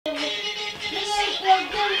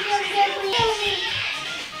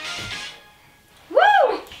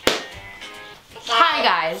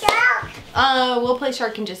We'll play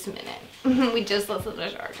shark in just a minute. We just listened to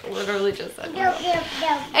shark. Literally just said no.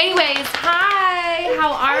 Anyways, hi.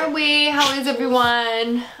 How are we? How is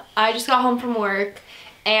everyone? I just got home from work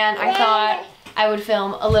and I thought I would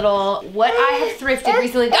film a little what I have thrifted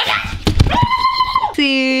recently.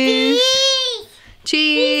 Cheese.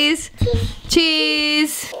 Cheese.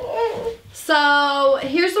 Cheese. So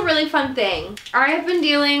here's the really fun thing. I have been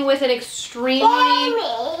dealing with an extremely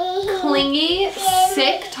clingy,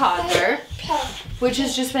 sick toddler, which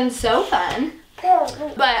has just been so fun.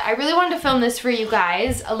 But I really wanted to film this for you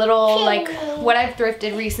guys, a little like what I've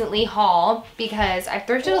thrifted recently haul, because I've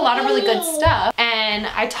thrifted a lot of really good stuff and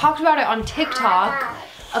I talked about it on TikTok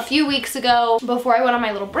a few weeks ago before I went on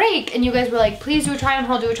my little break, and you guys were like, please do a try on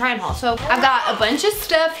haul, do a try on haul. So I've got a bunch of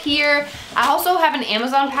stuff here. I also have an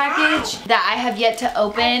Amazon package that I have yet to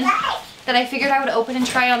open that I figured I would open and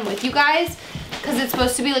try on with you guys because it's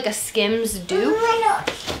supposed to be like a Skims dupe.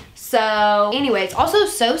 So anyway, it's also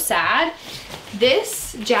so sad.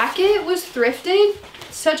 This jacket was thrifted.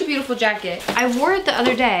 Such a beautiful jacket. I wore it the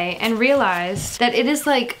other day and realized that it is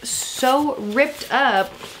like so ripped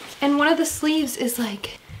up and one of the sleeves is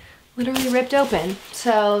like literally ripped open.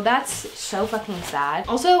 So that's so fucking sad.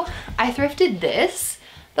 Also, I thrifted this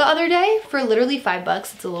the other day for literally $5.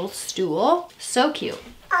 It's a little stool. So cute.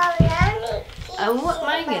 Oh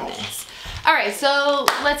my goodness. All right, so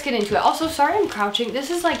let's get into it. Also, sorry I'm crouching. This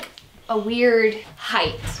is like a weird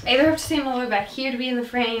height. I either have to stand all the way back here to be in the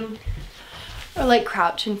frame or like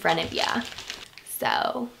crouch in front of ya.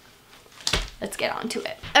 So let's get on to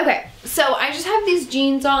it. Okay, so I just have these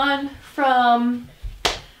jeans on from,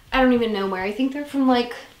 I don't even know where. I think they're from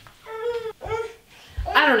like,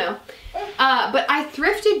 I don't know. But I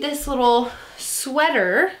thrifted this little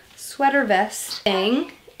sweater vest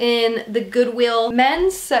thing in the Goodwill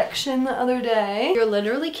men's section the other day. You're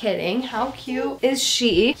literally kidding. How cute is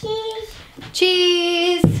she? Cheese.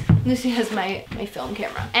 Cheese. Lucy has my film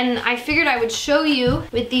camera. And I figured I would show you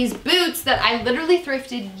with these boots that I literally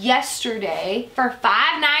thrifted yesterday for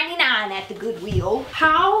 $5.99 at the Goodwill.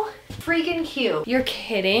 How freaking cute. You're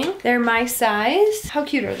kidding. They're my size. How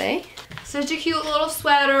cute are they? Such a cute little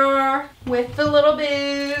sweater with the little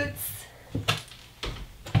boots.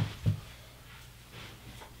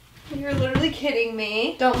 You're literally kidding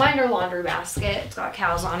me. Don't mind her laundry basket. It's got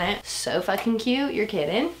cows on it. So fucking cute. You're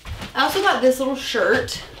kidding. I also got this little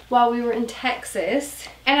shirt while we were in Texas.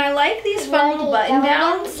 And I like these fun little button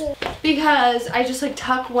downs because I just like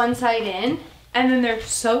tuck one side in and then they're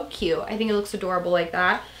so cute. I think it looks adorable like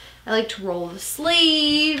that. I like to roll the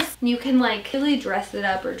sleeves. You can like really dress it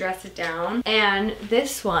up or dress it down. And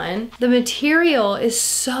this one, the material is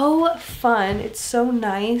so fun. It's so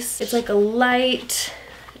nice. It's like a light,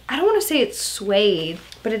 I don't want to say it's suede,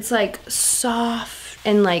 but it's like soft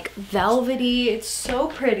and like velvety. It's so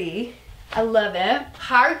pretty. I love it.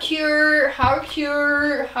 How cute, how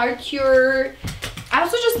cute, how cute. I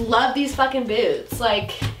also just love these fucking boots.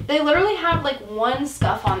 Like, they literally have like one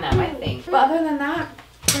scuff on them, I think. But other than that,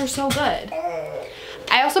 they're so good.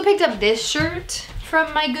 I also picked up this shirt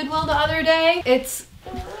from my Goodwill the other day. It's,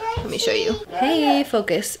 let me show you. Hey,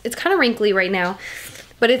 focus. It's kind of wrinkly right now.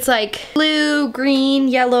 But it's like blue, green,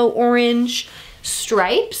 yellow, orange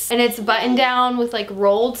stripes. And it's buttoned down with like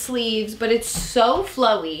rolled sleeves, but it's so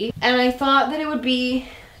flowy. And I thought that it would be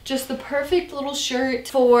just the perfect little shirt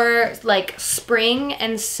for like spring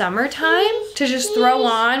and summertime to just throw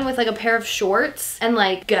on with like a pair of shorts and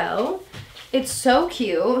like go. It's so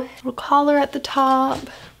cute. Little collar at the top,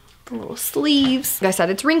 the little sleeves. Like I said,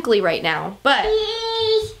 it's wrinkly right now, but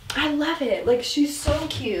I love it. Like, she's so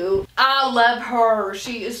cute. I love her.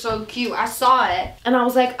 She is so cute. I saw it and I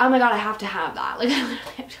was like, oh my God, I have to have that. Like,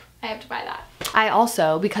 I have to buy that. I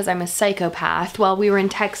also, because I'm a psychopath, while we were in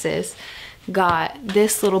Texas, got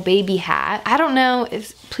this little baby hat. I don't know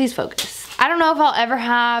if, please focus. I don't know if I'll ever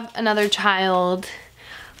have another child,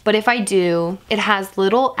 but if I do, it has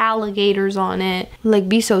little alligators on it. Like,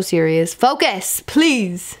 be so serious. Focus,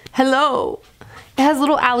 please. Hello. It has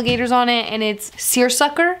little alligators on it and it's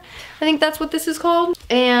seersucker. I think that's what this is called.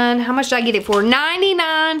 And how much did I get it for?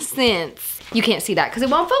 99 cents. You can't see that because it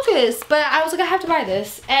won't focus, but I was like, I have to buy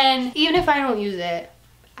this. And even if I don't use it,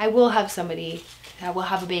 I will have somebody, I will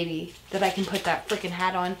have a baby that I can put that freaking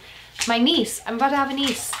hat on. My niece, I'm about to have a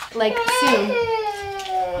niece, like soon.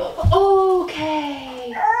 Okay.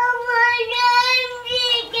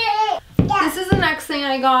 This is the next thing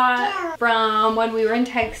I got from when we were in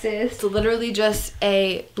Texas. It's literally just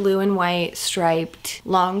a blue and white striped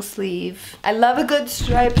long sleeve. I love a good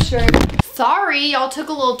striped shirt. Sorry, y'all took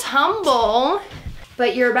a little tumble,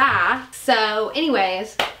 but you're back. So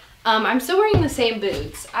anyways, I'm still wearing the same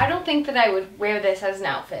boots. I don't think that I would wear this as an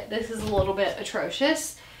outfit. This is a little bit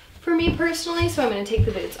atrocious for me personally, so I'm gonna take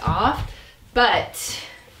the boots off. But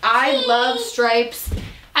I love stripes.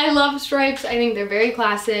 I love stripes. I think they're very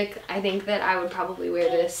classic. I think that I would probably wear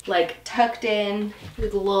this like tucked in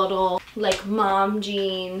with a little like mom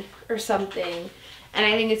jean or something. And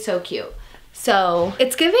I think it's so cute. So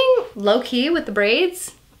it's giving low key with the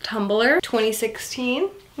braids, Tumblr 2016,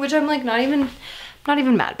 which I'm like not even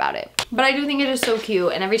mad about it. But I do think it is so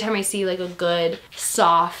cute, and every time I see like a good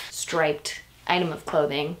soft striped item of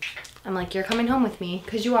clothing, I'm like, you're coming home with me,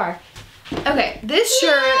 because you are. Okay, this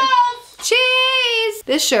shirt, cheese!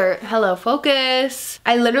 This shirt, hello, focus.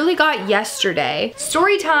 I literally got yesterday.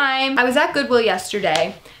 Story time. I was at Goodwill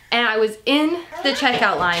yesterday, and I was in the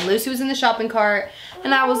checkout line. Lucy was in the shopping cart,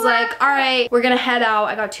 and I was like, all right, we're gonna head out.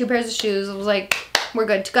 I got 2 pairs of shoes. I was like, we're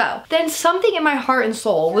good to go. Then something in my heart and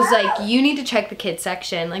soul was like, you need to check the kids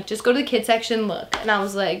section. Like, just go to the kids section, look. And I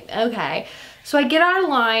was like, okay. So I get out of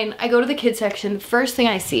line, I go to the kids section. The first thing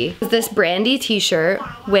I see is this Brandy t-shirt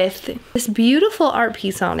with this beautiful art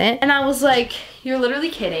piece on it. And I was like, you're literally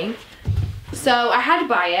kidding. So I had to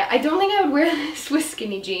buy it. I don't think I would wear this with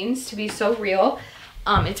skinny jeans, to be so real.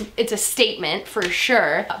 It's a statement for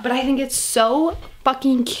sure, but I think it's so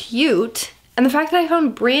fucking cute. And the fact that I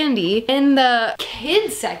found Brandy in the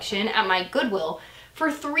kids section at my Goodwill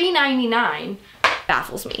for $3.99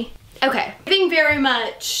 baffles me. Okay, I think very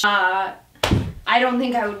much, I don't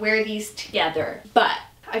think I would wear these together, but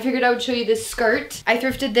I figured I would show you this skirt. I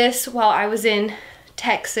thrifted this while I was in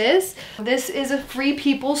Texas. This is a Free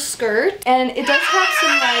People skirt, and it does have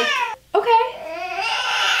some like, okay.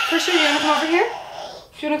 For sure, you wanna come over here?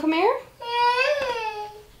 Do you wanna come here?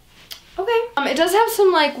 Okay. It does have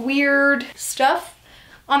some like weird stuff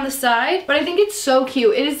on the side, but I think it's so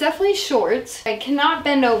cute. It is definitely short. I cannot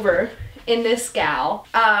bend over in this gal,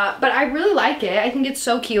 but I really like it. I think it's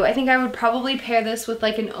so cute. I think I would probably pair this with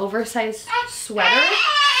like an oversized sweater.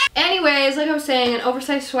 Anyways, like I was saying, an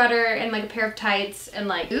oversized sweater and like a pair of tights and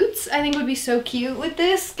like boots I think would be so cute with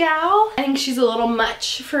this gal. I think she's a little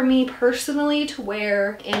much for me personally to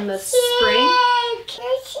wear in the spring.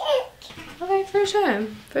 Okay, for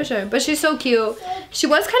sure. But she's so cute. She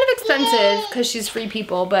was kind of expensive because she's Free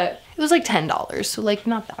People, but it was like $10, so like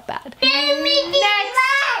not that bad.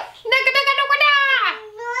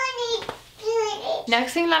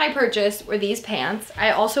 Next thing that I purchased were these pants.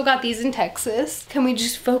 I also got these in Texas. Can we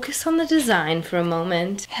just focus on the design for a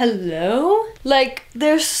moment? Hello? Like,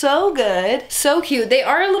 they're so good. So cute. They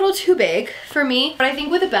are a little too big for me, but I think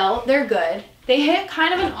with a belt, they're good. They hit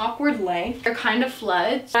kind of an awkward length. They're kind of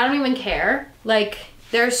floods. I don't even care. Like,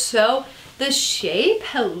 they're so, the shape,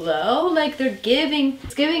 hello? Like, it's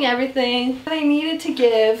giving everything that I needed to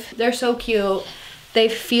give. They're so cute. They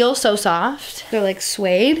feel so soft. They're like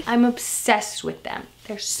suede. I'm obsessed with them.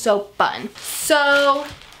 They're so fun. So,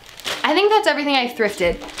 I think that's everything I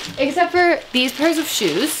thrifted, except for these pairs of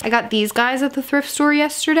shoes. I got these guys at the thrift store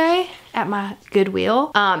yesterday at my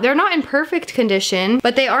Goodwill. They're not in perfect condition,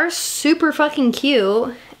 but they are super fucking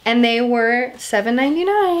cute, and they were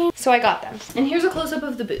 $7.99. So I got them. And here's a close-up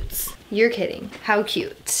of the boots. You're kidding. How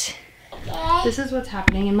cute. This is what's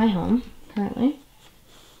happening in my home currently.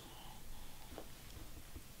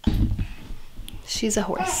 She's a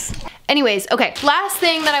horse. Anyways, okay, last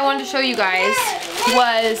thing that I wanted to show you guys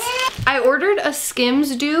was I ordered a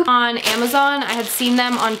Skims dupe on Amazon. I had seen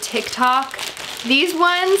them on TikTok. These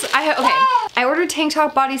ones, I ordered tank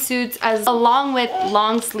top bodysuits along with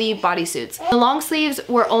long sleeve bodysuits. The long sleeves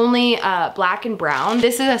were only black and brown.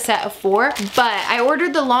 This is a set of 4, but I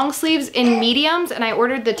ordered the long sleeves in mediums and I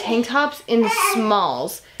ordered the tank tops in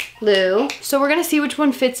smalls. Lou. So we're gonna see which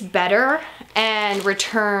one fits better and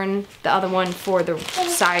return the other one for the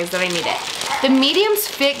size that I need it. The mediums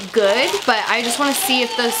fit good, but I just wanna see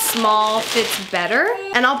if the small fits better.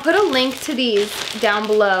 And I'll put a link to these down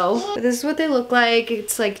below. This is what they look like.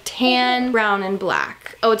 It's like tan, brown, and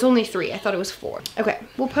black. Oh, it's only 3. I thought it was 4. Okay,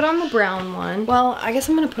 we'll put on the brown one. Well, I guess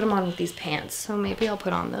I'm gonna put them on with these pants, so maybe I'll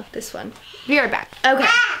put on this one. Be right back. Okay.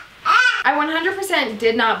 I 100%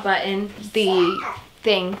 did not button the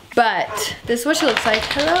thing, but this is what she looks like.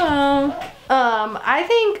 Hello. I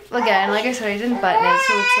think, again, like I said, I didn't button it,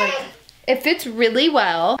 so it's like, it fits really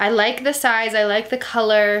well. I like the size, I like the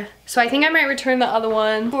color, so I think I might return the other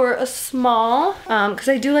one for a small, because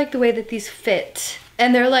I do like the way that these fit.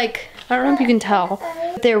 And they're like, I don't know if you can tell,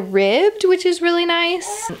 they're ribbed, which is really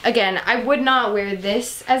nice. Again, I would not wear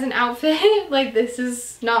this as an outfit. Like, this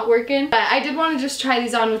is not working. But I did want to just try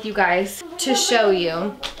these on with you guys to show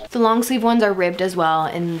you. The long sleeve ones are ribbed as well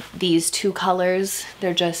in these 2 colors.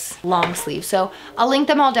 They're just long sleeve. So I'll link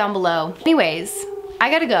them all down below. Anyways, I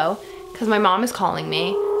gotta go because my mom is calling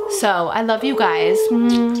me. So I love you guys.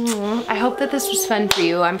 I hope that this was fun for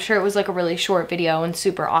you. I'm sure it was like a really short video and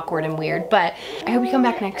super awkward and weird, but I hope you come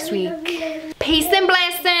back next week. Peace and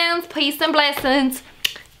blessings. Peace and blessings.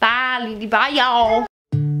 Bye, y'all.